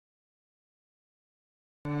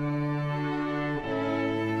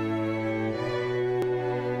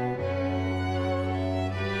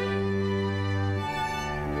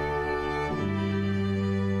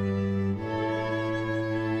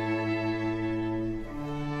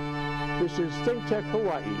This is ThinkTech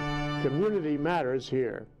Hawaii. Community matters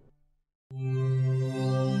here.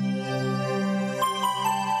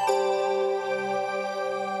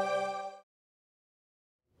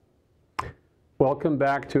 Welcome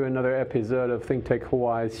back to another episode of ThinkTech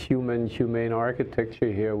Hawaii's Humane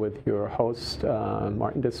Architecture, here with your host,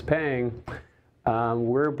 Martin Despang.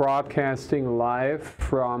 We're broadcasting live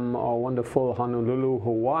from our wonderful Honolulu,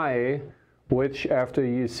 Hawaii, which after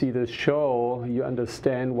you see the show, you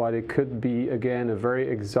understand why it could be, again, a very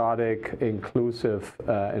exotic, inclusive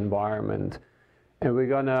environment. And we're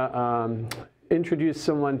gonna introduce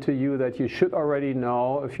someone to you that you should already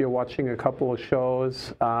know if you're watching a couple of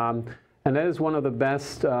shows. And that is one of the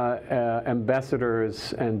best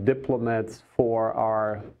ambassadors and diplomats for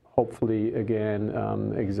our, hopefully,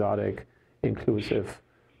 again, exotic, inclusive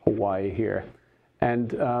Hawaii here.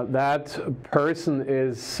 And that person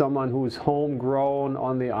is someone who's homegrown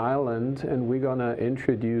on the island, and we're going to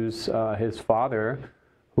introduce his father,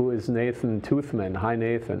 who is Nathan Toothman. Hi,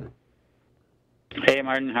 Nathan. Hey,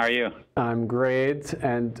 Martin. How are you? I'm great.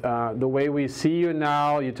 And the way we see you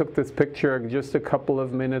now, you took this picture just a couple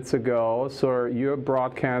of minutes ago. So you're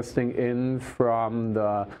broadcasting in from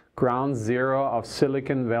the ground zero of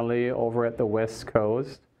Silicon Valley over at the West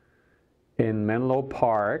Coast in Menlo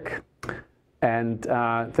Park. And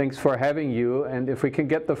thanks for having you. And if we can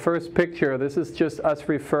get the first picture, this is just us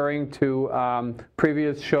referring to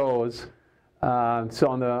previous shows. So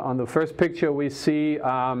on the first picture, we see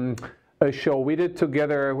a show we did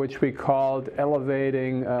together, which we called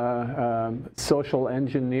Elevating Social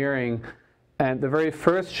Engineering. And the very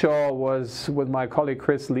first show was with my colleague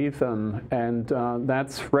Chris Leatham, and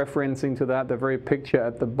that's referencing to that, the very picture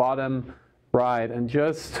at the bottom right. And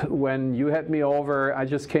just when you had me over, I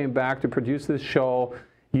just came back to produce this show.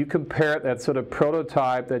 You compared that sort of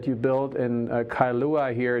prototype that you built in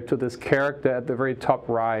Kailua here to this character at the very top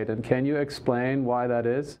right. And can you explain why that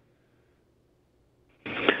is?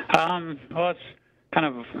 Well, it's kind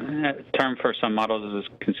of a term for some models is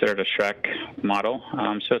considered a Shrek model.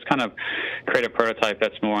 So it's kind of create a prototype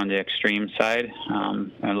that's more on the extreme side,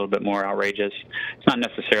 and a little bit more outrageous. It's not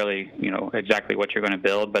necessarily, exactly what you're going to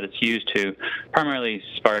build, but it's used to primarily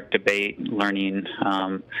spark debate, learning,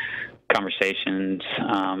 conversations.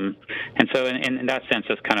 And so in that sense,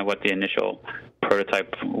 that's kind of what the initial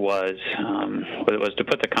prototype was. It was to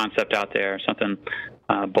put the concept out there, something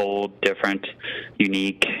bold, different,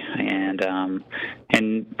 unique, and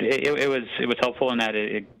it was helpful in that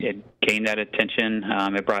it gained that attention.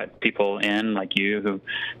 It brought people in like you who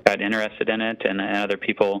got interested in it, and other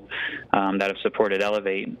people that have supported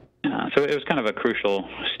Elevate. So it was kind of a crucial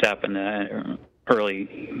step in the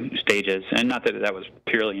early stages, and not that that was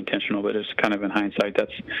purely intentional, but it's kind of in hindsight,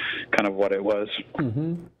 that's kind of what it was.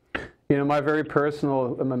 Mm-hmm. My very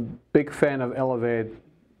personal, I'm a big fan of Elevate.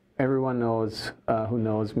 Everyone knows who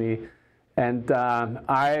knows me. And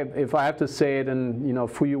if I have to say it in a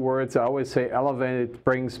few words, I always say Elevate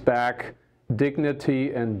brings back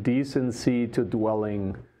dignity and decency to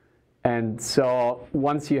dwelling. And so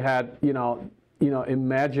once you had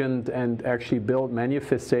imagined and actually built,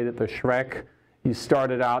 manifested the Shrek, you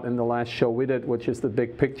started out in the last show we did, which is the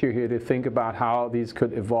big picture here, to think about how these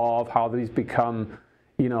could evolve, how these become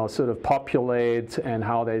sort of populate, and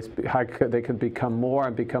how they can become more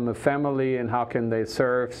and become a family, and how can they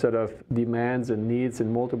serve sort of demands and needs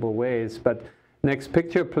in multiple ways. But next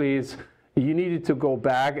picture, please. You needed to go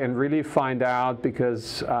back and really find out,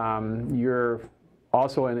 because you're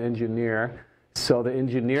also an engineer, so the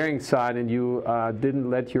engineering side, and you didn't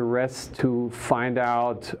let you rest to find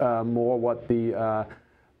out more what the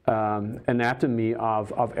anatomy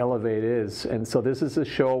of Elevate is. And so this is a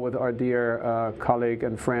show with our dear colleague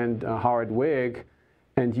and friend Howard Wigg,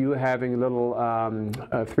 and you having a little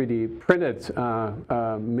 3D printed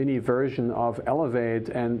mini version of Elevate,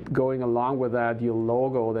 and going along with that, your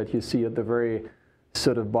logo that you see at the very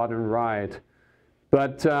sort of bottom right.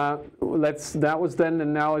 But that was then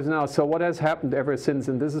and now is now. So what has happened ever since,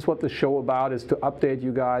 and this is what the show about, is to update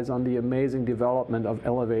you guys on the amazing development of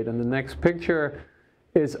Elevate. And the next picture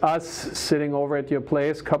is us sitting over at your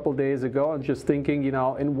place a couple days ago and just thinking,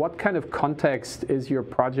 in what kind of context is your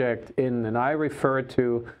project in? And I refer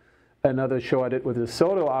to another show I did with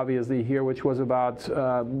DeSoto, obviously, here, which was about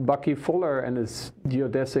Bucky Fuller and his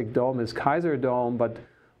geodesic dome, his Kaiser dome, but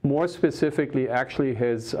more specifically, actually,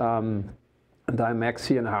 his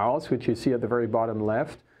Dymaxion house, which you see at the very bottom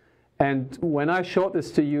left. And when I showed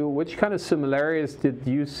this to you, which kind of similarities did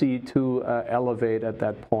you see to Elevate at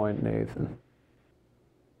that point, Nathan?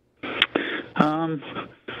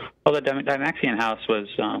 Well, the Dymaxion house was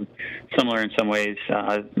similar in some ways.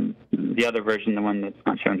 The other version, the one that's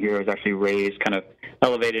not shown here, was actually raised, kind of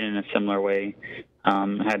elevated in a similar way.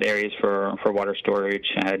 Had areas for water storage,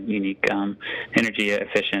 had unique energy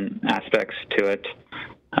efficient aspects to it.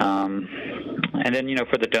 And then,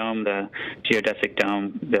 for the dome, the geodesic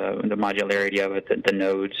dome, the modularity of it, the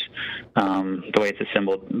nodes, the way it's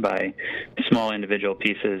assembled by small individual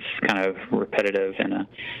pieces, kind of repetitive in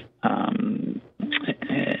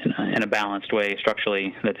a balanced way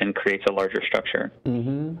structurally, that then creates a larger structure.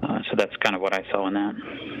 Mm-hmm. So that's kind of what I saw in that.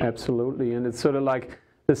 Absolutely, and it's sort of like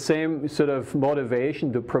the same sort of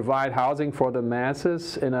motivation to provide housing for the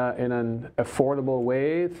masses in an affordable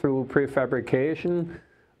way through prefabrication,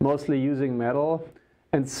 mostly using metal.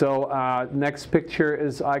 And so next picture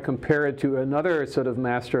is, I compare it to another sort of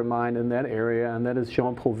mastermind in that area, and that is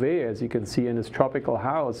Jean Prouvé, as you can see in his tropical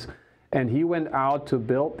house. And he went out to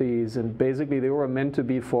build these, and basically they were meant to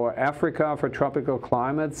be for Africa, for tropical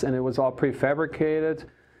climates, and it was all prefabricated.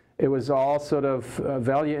 It was all sort of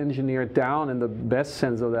value engineered down in the best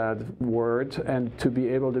sense of that word, and to be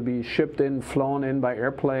able to be shipped in, flown in by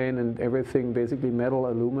airplane, and everything basically metal,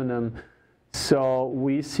 aluminum. So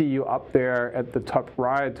we see you up there at the top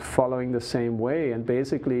right following the same way, and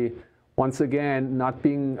basically, once again, not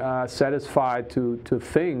being satisfied to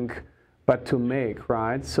think, but to make,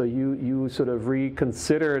 right? So you sort of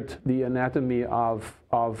reconsidered the anatomy of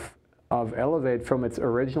Elevate from its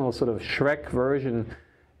original sort of Shrek version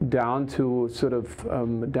down to sort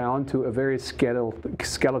of down to a very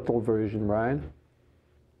skeletal version, right?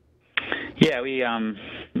 Yeah, we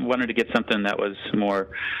wanted to get something that was more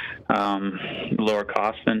lower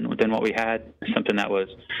cost than what we had, something that was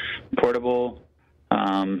portable,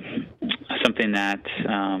 something that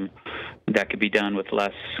that could be done with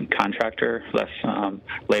less contractor, less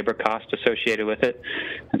labor cost associated with it.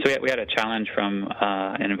 And so we had a challenge from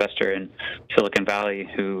an investor in Silicon Valley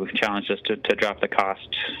who challenged us to drop the cost,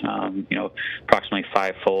 approximately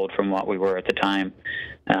fivefold from what we were at the time.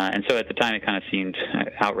 And so at the time it kind of seemed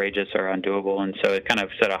outrageous or undoable, and so it kind of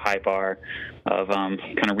set a high bar of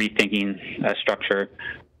kind of rethinking a structure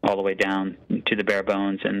all the way down to the bare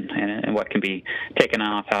bones and what can be taken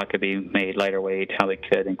off, how it could be made lighter weight, how it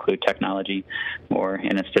could include technology more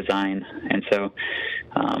in its design. And so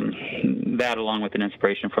that, along with an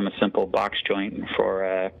inspiration from a simple box joint for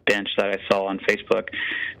a bench that I saw on Facebook,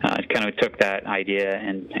 kind of took that idea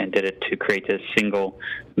and did it to create this single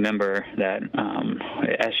member, that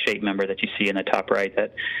S-shaped member that you see in the top right,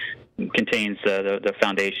 that contains the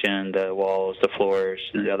foundation, the walls, the floors,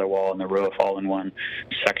 the other wall, and the roof all in one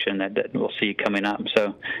section that we'll see coming up.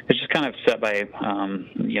 So it's just kind of set by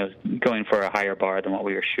going for a higher bar than what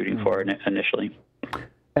we were shooting for initially.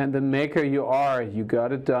 And the maker you are, you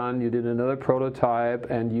got it done, you did another prototype,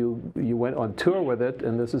 and you went on tour with it,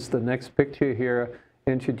 and this is the next picture here,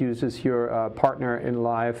 introduces your partner in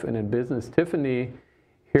life and in business, Tiffany.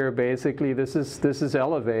 Here, basically, this is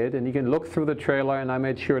Elevate, and you can look through the trailer, and I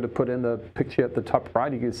made sure to put in the picture at the top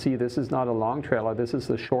right. You can see this is not a long trailer, this is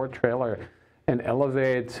a short trailer. And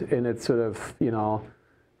Elevate, in its sort of,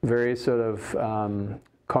 very sort of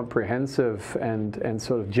comprehensive and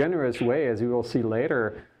sort of generous way, as you will see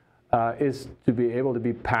later, is to be able to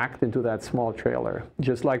be packed into that small trailer.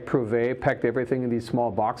 Just like Prouvé packed everything in these small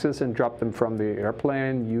boxes and dropped them from the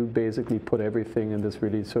airplane, you basically put everything in this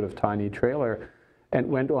really sort of tiny trailer and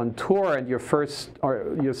went on tour, and your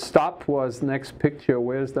stop was next picture.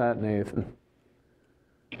 Where's that, Nathan?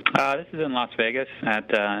 This is in Las Vegas at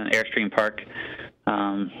Airstream Park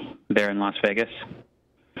there in Las Vegas.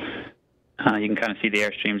 You can kind of see the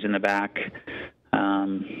Airstreams in the back.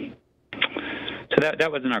 So that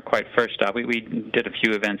wasn't our quite first stop. We did a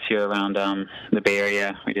few events here around the Bay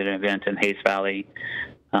Area. We did an event in Hayes Valley,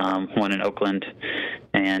 one in Oakland,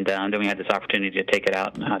 and then we had this opportunity to take it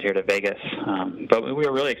out here to Vegas. But we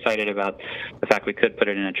were really excited about the fact we could put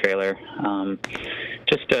it in a trailer,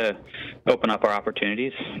 just to open up our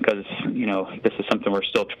opportunities, because this is something we're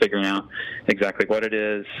still figuring out exactly what it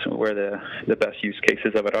is, where the best use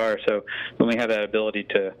cases of it are. So when we have that ability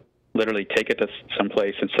to literally take it to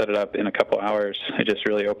someplace and set it up in a couple hours, it just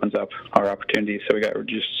really opens up our opportunities. So we got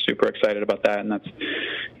just super excited about that, and that's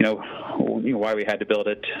why we had to build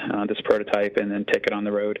it, this prototype, and then take it on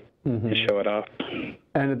the road and show it off.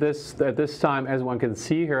 And at this time, as one can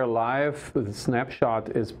see here live, the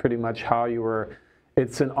snapshot is pretty much how you were.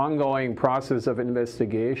 It's an ongoing process of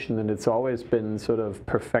investigation, and it's always been sort of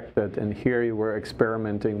perfected. And here you were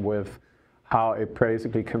experimenting with how it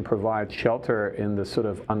basically can provide shelter in the sort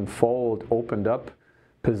of unfold, opened up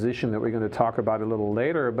position that we're going to talk about a little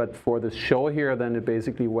later. But for the show here, then it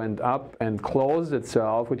basically went up and closed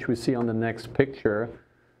itself, which we see on the next picture.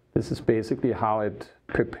 This is basically how it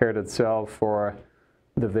prepared itself for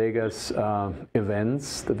the Vegas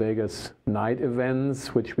events, the Vegas night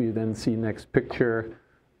events, which we then see next picture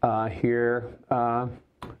here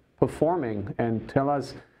performing. And tell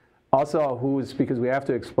us also who's, because we have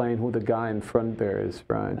to explain who the guy in front there is,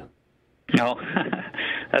 Brian. No,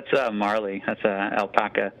 that's Marley. That's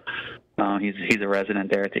alpaca. He's a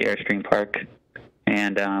resident there at the Airstream Park.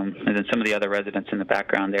 And then some of the other residents in the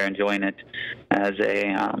background there enjoying it as a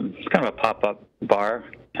kind of a pop-up bar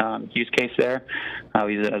use case there.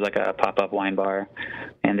 We use it as like a pop-up wine bar.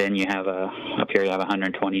 And then you have up here you have a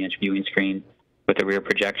 120-inch viewing screen with a rear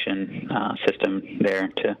projection system there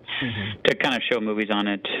to kind of show movies on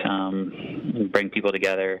it, and bring people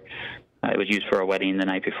together. It was used for a wedding the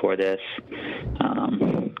night before this.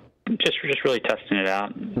 Just really testing it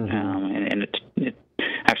out, and it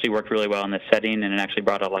actually worked really well in this setting, and it actually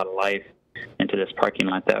brought a lot of life into this parking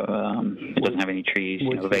lot that it doesn't have any trees.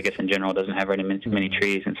 You know, Vegas in general doesn't have very many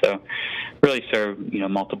trees, and so really serve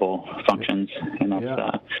multiple functions, and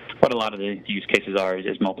that's what a lot of the use cases are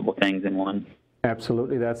is multiple things in one.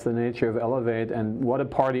 Absolutely, that's the nature of Elevate, and what a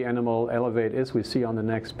party animal Elevate is. We see on the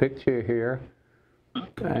next picture here.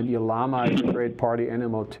 And your llama is a great party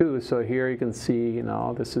animal too. So here you can see,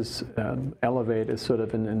 this is Elevate is sort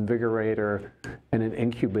of an invigorator and an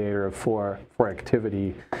incubator for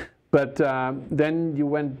activity. But then you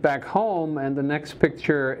went back home, and the next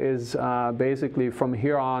picture is basically from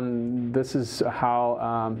here on. This is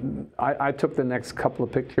how I took the next couple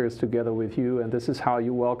of pictures together with you, and this is how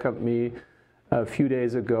you welcomed me a few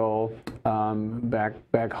days ago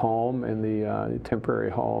back home in the temporary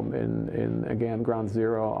home in again Ground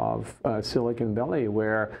Zero of Silicon Valley,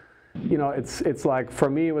 where it's like, for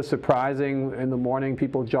me it was surprising in the morning,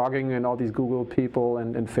 people jogging and all these Google people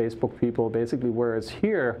and Facebook people basically, whereas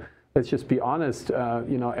here, let's just be honest,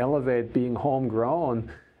 Elevate being homegrown,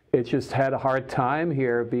 it just had a hard time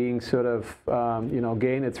here being sort of,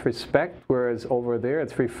 gain its respect, whereas over there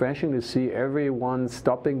it's refreshing to see everyone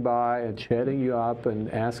stopping by and chatting you up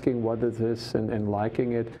and asking what is this and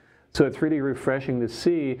liking it. So it's really refreshing to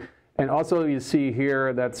see. And also you see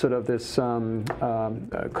here that sort of this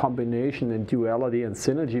combination and duality and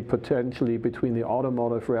synergy potentially between the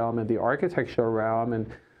automotive realm and the architectural realm. And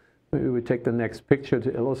maybe we take the next picture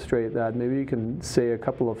to illustrate that. Maybe you can say a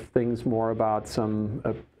couple of things more about some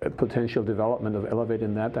potential development of Elevate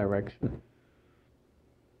in that direction.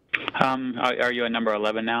 Are you at number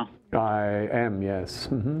 11 now? I am, yes.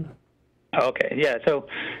 Okay, yeah. So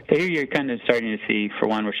here you're kind of starting to see, for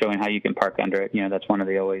one, we're showing how you can park under it. That's one of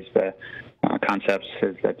the concepts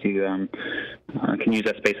is that you can use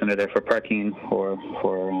that space under there for parking or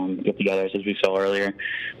for get-togethers, as we saw earlier.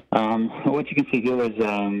 What you can see here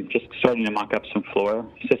is just starting to mock up some floor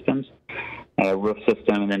systems, a roof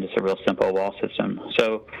system, and then just a real simple wall system.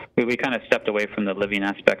 So we kind of stepped away from the living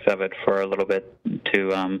aspects of it for a little bit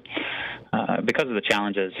to because of the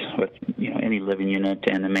challenges with any living unit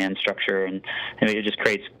and the man structure, and it just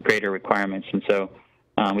creates greater requirements. And so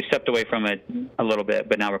we stepped away from it a little bit,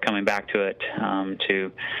 but now we're coming back to it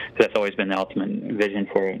because that's always been the ultimate vision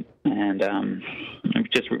for it. And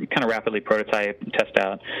just kind of rapidly prototype, test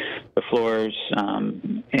out the floors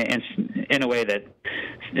in a way that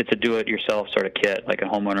it's a do-it-yourself sort of kit, like a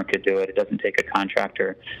homeowner could do it. It doesn't take a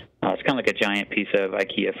contractor. It's kind of like a giant piece of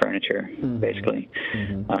IKEA furniture, basically.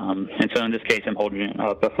 And so in this case, I'm holding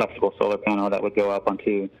up a flexible solar panel that would go up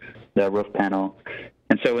onto the roof panel.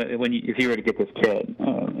 And so if you were to get this kit,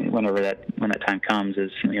 when that time comes,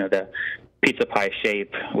 is the pizza pie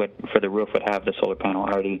shape for the roof would have the solar panel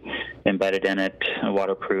already embedded in it,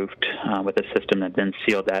 waterproofed, with a system that then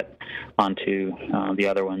sealed that onto the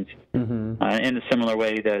other ones. In a similar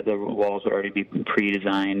way, the walls would already be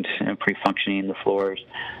pre-designed and pre-functioning, the floors.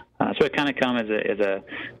 So it kind of comes as a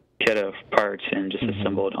kit of parts and just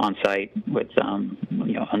assembled on site with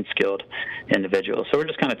unskilled individuals. So we're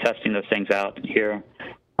just kind of testing those things out here,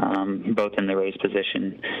 both in the raised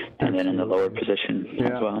position and then in the lower position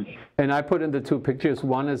as well. And I put in the two pictures.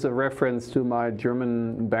 One is a reference to my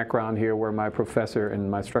German background here, where my professor and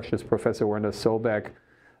my structures professor, Werner Sobeck,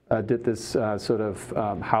 did this sort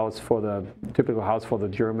of house for the typical house for the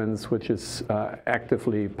Germans, which is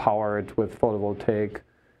actively powered with photovoltaic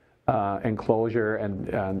enclosure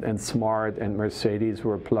and smart, and Mercedes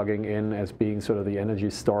were plugging in as being sort of the energy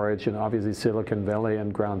storage, and obviously Silicon Valley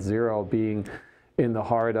and Ground Zero being in the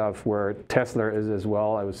heart of where Tesla is as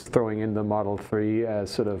well. I was throwing in the Model 3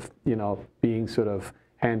 as sort of, being sort of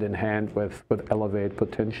hand in hand with Elevate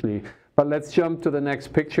potentially. But let's jump to the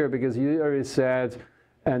next picture, because you already said,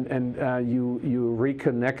 and you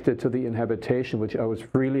reconnected to the inhabitation, which I was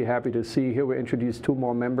really happy to see. Here we introduced two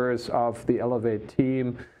more members of the Elevate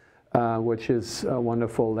team. which is a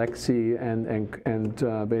wonderful Lexi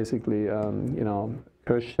and basically you know,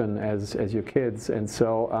 Christian as your kids. And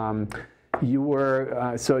so you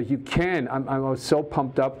were so you can. I was so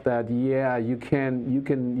pumped up that yeah, you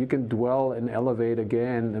can dwell and elevate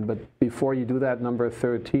again. But before you do that, number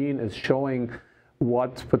 13 is showing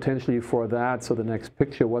what potentially for that. So the next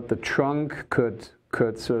picture, what the trunk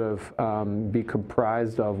could sort of be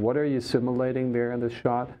comprised of. What are you simulating there in the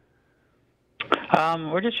shot?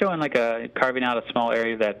 We're just showing like carving out a small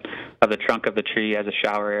area of the trunk of the tree as a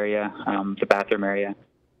shower area, the bathroom area.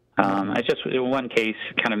 It's just in one case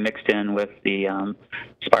kind of mixed in with the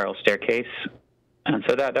spiral staircase. And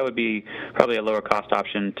so that would be probably a lower cost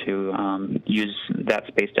option to use that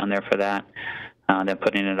space down there for that than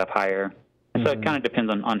putting it up higher. So it kind of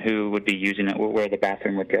depends on who would be using it, where the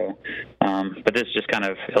bathroom would go. But this is just kind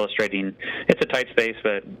of illustrating, it's a tight space,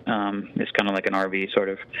 but it's kind of like an RV sort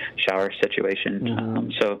of shower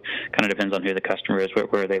situation. So kind of depends on who the customer is,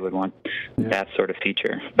 where they would want that sort of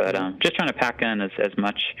feature. But just trying to pack in as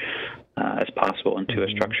much as possible into a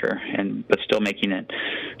structure, but still making it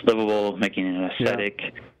livable, making it aesthetic.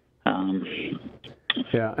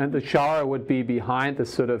 Yeah, and the shower would be behind the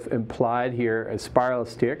sort of implied here a spiral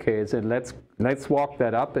staircase, and let's walk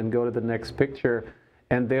that up and go to the next picture.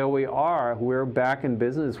 And there we are. We're back in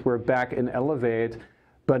business. We're back in Elevate,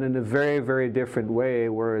 but in a very, very different way.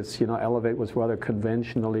 Whereas Elevate was rather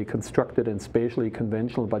conventionally constructed and spatially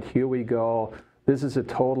conventional, but here we go. This is a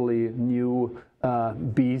totally new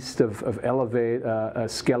beast of Elevate, a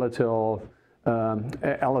skeletal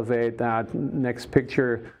Elevate. That next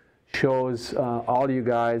picture shows all you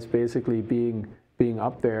guys basically being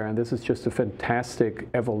up there, and this is just a fantastic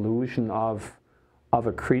evolution of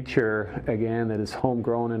a creature, again, that is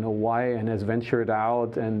homegrown in Hawaii and has ventured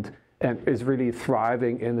out and is really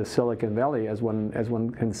thriving in the Silicon Valley, as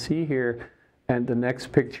one can see here. And the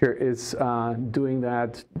next picture is doing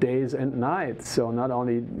that days and nights. So not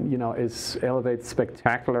only is Elevate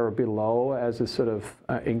spectacular below as a sort of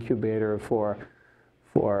incubator for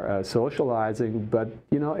socializing, but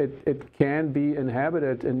it can be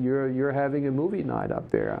inhabited, and you're having a movie night up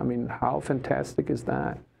there. I mean, how fantastic is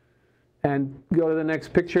that? And go to the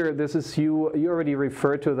next picture. This is you already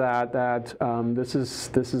referred to that this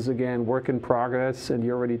is again work in progress, and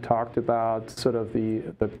you already talked about sort of the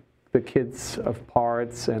kits of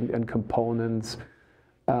parts and components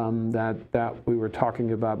that we were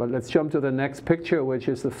talking about. But let's jump to the next picture, which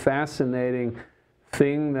is the fascinating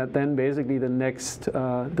thing that then basically the next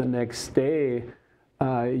day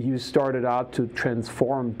you started out to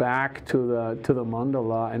transform back to the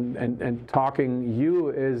mandala, and talking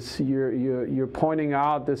you're pointing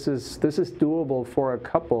out this is doable for a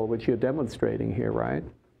couple, which you're demonstrating here, right?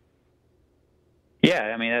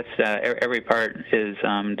 Yeah, I mean that's every part is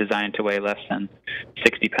designed to weigh less than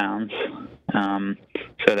 60 pounds,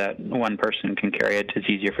 so that one person can carry it. It's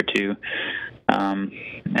easier for two.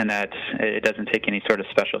 And that it doesn't take any sort of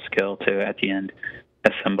special skill to, at the end,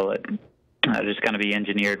 assemble it. It's going to be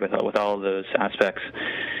engineered with all of those aspects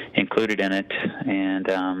included in it, and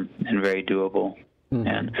very doable.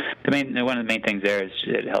 And one of the main things there is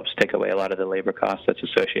it helps take away a lot of the labor costs that's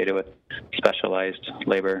associated with specialized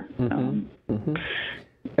labor.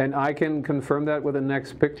 And I can confirm that with the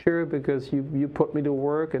next picture, because you put me to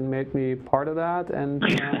work and made me part of that, and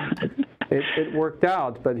it worked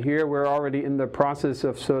out. But here we're already in the process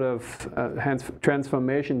of sort of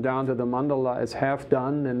transformation down to the mandala is half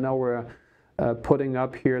done, and now we're putting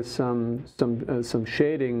up here some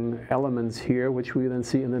shading elements here, which we then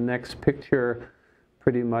see in the next picture.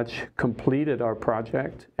 Pretty much completed our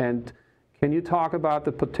project. And can you talk about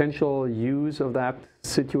the potential use of that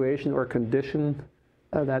situation or condition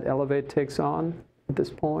that Elevate takes on at this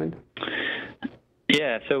point?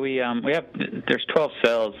 Yeah, so we have, there's 12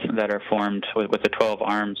 cells that are formed with the 12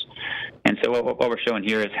 arms, and so what we're showing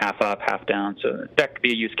here is half up, half down. So that could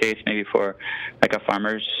be a use case maybe for like a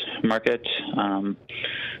farmer's market,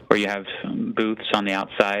 where you have booths on the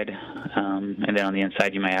outside, and then on the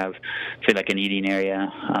inside you might have, say, like an eating area,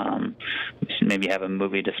 maybe have a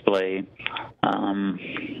movie display.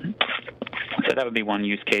 So that would be one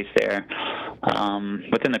use case there.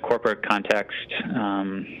 Within the corporate context,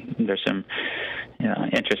 there's some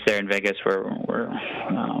interest there in Vegas. We're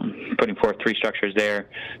putting forth 3 structures there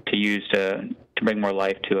to use to bring more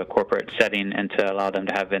life to a corporate setting and to allow them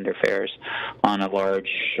to have vendor fairs on a large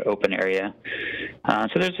open area. So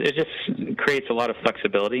it just creates a lot of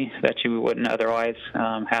flexibility that you wouldn't otherwise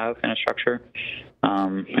have in a structure.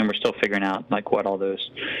 And we're still figuring out like what all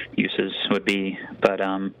those uses would be, but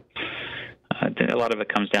a lot of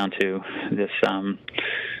it comes down to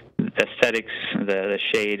aesthetics, the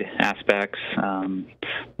shade aspects,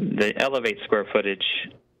 the Elevate square footage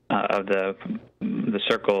of the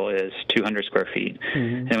circle is 200 square feet.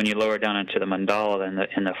 And when you lower down into the mandala,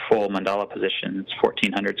 in the full mandala position, it's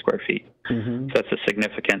 1,400 square feet. So that's a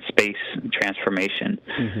significant space transformation.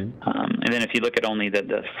 And then if you look at only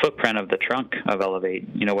the footprint of the trunk of Elevate,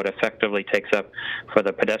 what effectively takes up for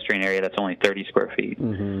the pedestrian area, that's only 30 square feet.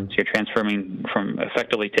 So you're transforming from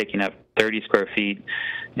effectively taking up 30 square feet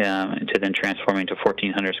to then transforming to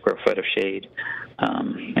 1,400 square foot of shade,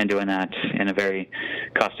 and doing that in a very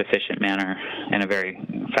cost-efficient manner and a very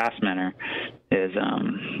fast manner is,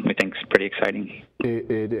 we think, is pretty exciting.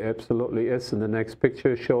 It absolutely is. And the next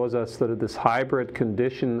picture shows us sort of this hybrid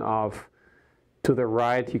condition of, to the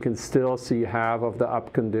right, you can still see half of the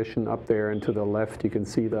up condition up there, and to the left, you can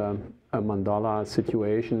see the mandala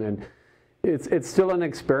situation. And it's still an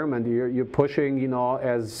experiment. You're pushing,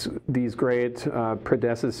 as these great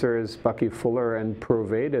predecessors, Bucky Fuller and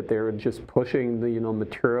Provade, they're just pushing the,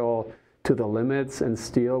 material to the limits, and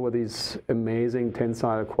steel with these amazing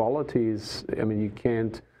tensile qualities. I mean, you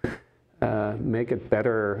can't make it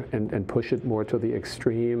better and push it more to the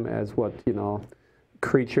extreme as what,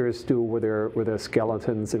 creatures do with their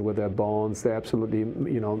skeletons and with their bones. They're absolutely,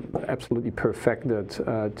 absolutely perfected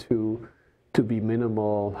to be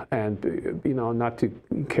minimal and, not to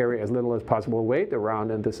carry as little as possible weight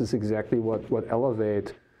around. And this is exactly what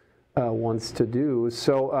Elevate wants to do.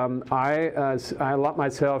 So I allowed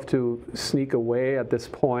myself to sneak away at this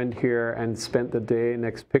point here and spent the day,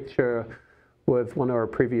 next picture, with one of our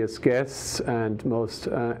previous guests and most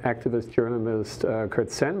activist journalist, Kurt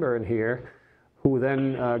Sandburn here, who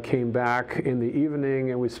then came back in the evening,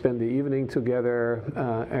 and we spent the evening together,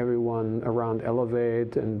 everyone around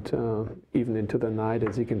Elevate, and even into the night,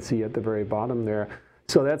 as you can see at the very bottom there.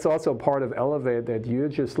 So that's also part of Elevate, that you're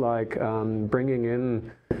just like bringing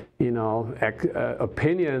in,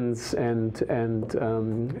 opinions and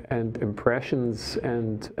impressions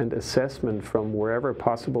and assessment from wherever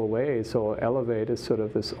possible way. So Elevate is sort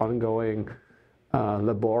of this ongoing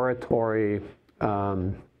laboratory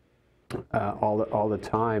all the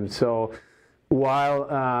time. So while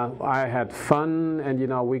I had fun,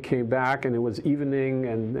 and we came back and it was evening,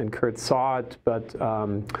 and Kurt saw it, but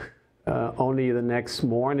only the next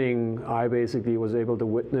morning I basically was able to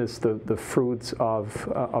witness the fruits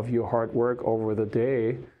of your hard work over the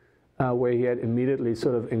day, where he had immediately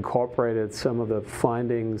sort of incorporated some of the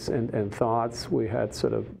findings and thoughts we had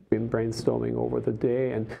sort of been brainstorming over the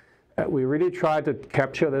day. And we really tried to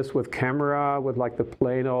capture this with camera, with like the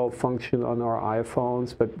Plano function on our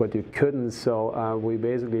iPhones, but you couldn't. So we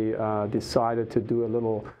basically decided to do a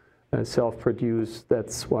little self-produced,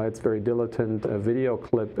 that's why it's very dilettante, video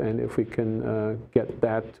clip. And if we can get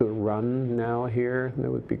that to run now here, that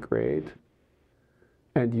would be great.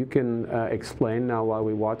 And you can explain now while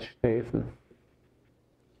we watch, Nathan.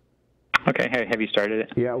 Okay, have you started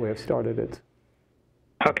it? Yeah, we have started it.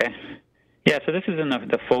 Okay. Yeah, so this is in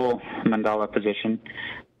the full mandala position.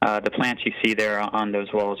 The plants you see there on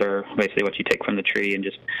those walls are basically what you take from the tree, and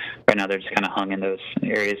just right now they're just kind of hung in those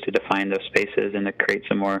areas to define those spaces and to create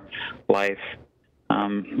some more life.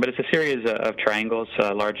 But it's a series of triangles,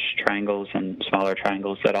 large triangles and smaller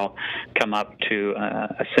triangles that all come up to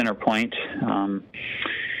a center point. So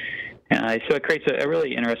it creates a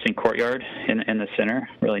really interesting courtyard in the center,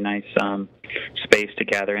 really nice space to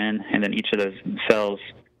gather in, and then each of those cells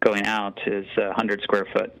going out is 100 square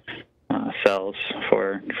foot cells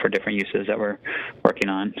for different uses that we're working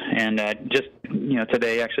on. And just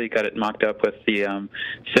today actually got it mocked up with the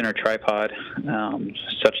center tripod,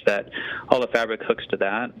 such that all the fabric hooks to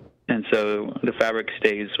that, and so the fabric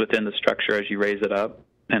stays within the structure as you raise it up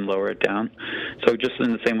and lower it down. So just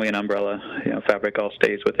in the same way an umbrella, fabric all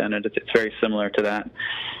stays within it. It's very similar to that.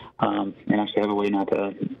 And actually have a way now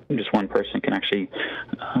to just one person can actually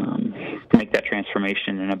make that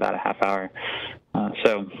transformation in about a half hour.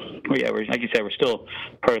 So yeah, like you said, we're still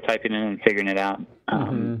prototyping it and figuring it out,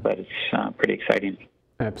 but it's pretty exciting.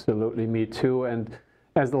 Absolutely, me too. And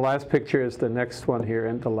as the last picture is the next one here,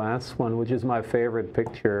 and the last one, which is my favorite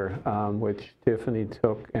picture, which Tiffany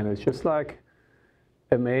took, and it's just like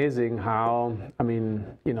amazing how,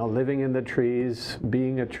 living in the trees,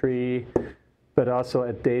 being a tree, but also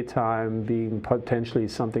at daytime being potentially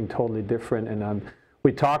something totally different. And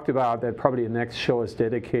we talked about that probably the next show is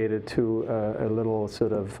dedicated to a little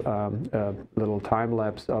sort of little time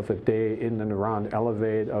lapse of a day in and around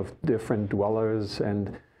Elevate of different dwellers.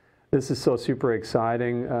 And this is so super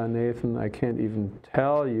exciting, Nathan, I can't even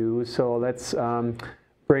tell you. So let's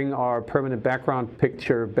bring our permanent background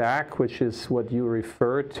picture back, which is what you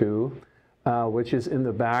refer to. which is in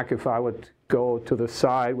the back. If I would go to the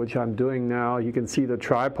side, which I'm doing now, you can see the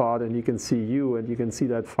tripod and you can see you and you can see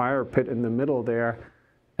that fire pit in the middle there,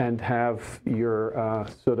 and have your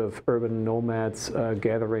sort of urban nomads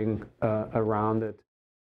gathering around it.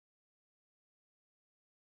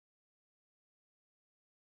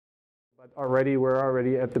 But we're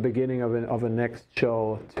already at the beginning of a next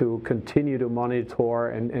show to continue to monitor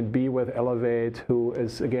and be with Elevate, who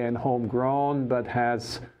is again homegrown but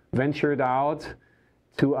has ventured out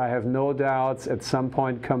to, I have no doubts, at some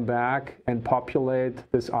point come back and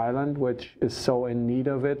populate this island, which is so in need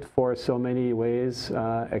of it for so many ways: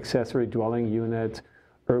 accessory dwelling unit,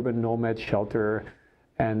 urban nomad shelter,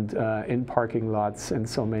 and in parking lots in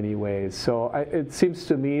so many ways. So it seems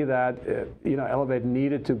to me that Elevate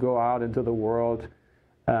needed to go out into the world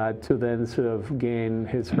to then sort of gain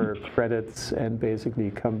her credits and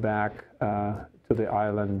basically come back to the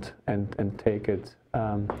island and take it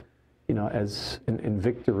as in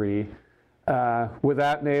victory. With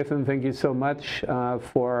that, Nathan, thank you so much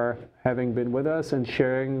for having been with us and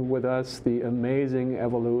sharing with us the amazing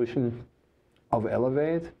evolution of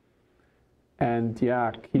Elevate. And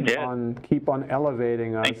yeah, keep on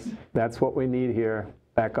elevating us. Thanks. That's what we need here,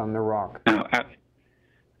 back on the rock. Oh,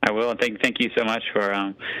 I will. Thank you so much for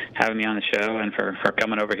having me on the show and for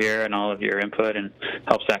coming over here and all of your input, and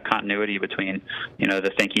helps that continuity between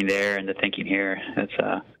the thinking there and the thinking here. It's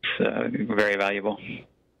very valuable.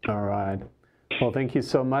 All right. Well, thank you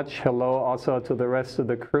so much. Hello also to the rest of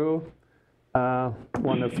the crew.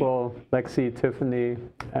 Wonderful Lexi, Tiffany,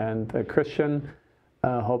 and Christian.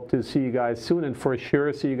 Hope to see you guys soon, and for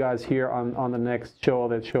sure see you guys here on the next show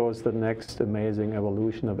that shows the next amazing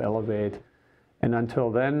evolution of Elevate. And until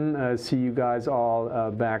then, see you guys all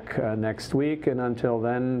back next week. And until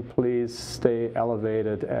then, please stay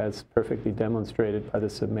elevated, as perfectly demonstrated by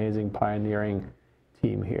this amazing pioneering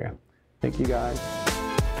team here. Thank you, guys.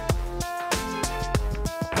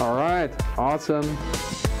 All right. Awesome.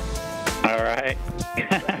 All right.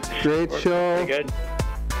 Great show. Pretty good.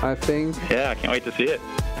 I think. Yeah, I can't wait to see it.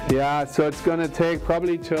 Yeah, so it's going to take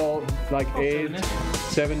probably till like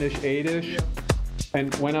 7-ish, 8-ish.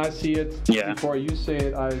 And when I see it, before you say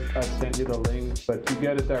it, I send you the link, but you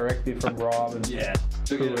get it directly from Rob and yeah,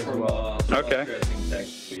 Crew as well. Okay.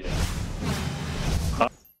 ThinkTech.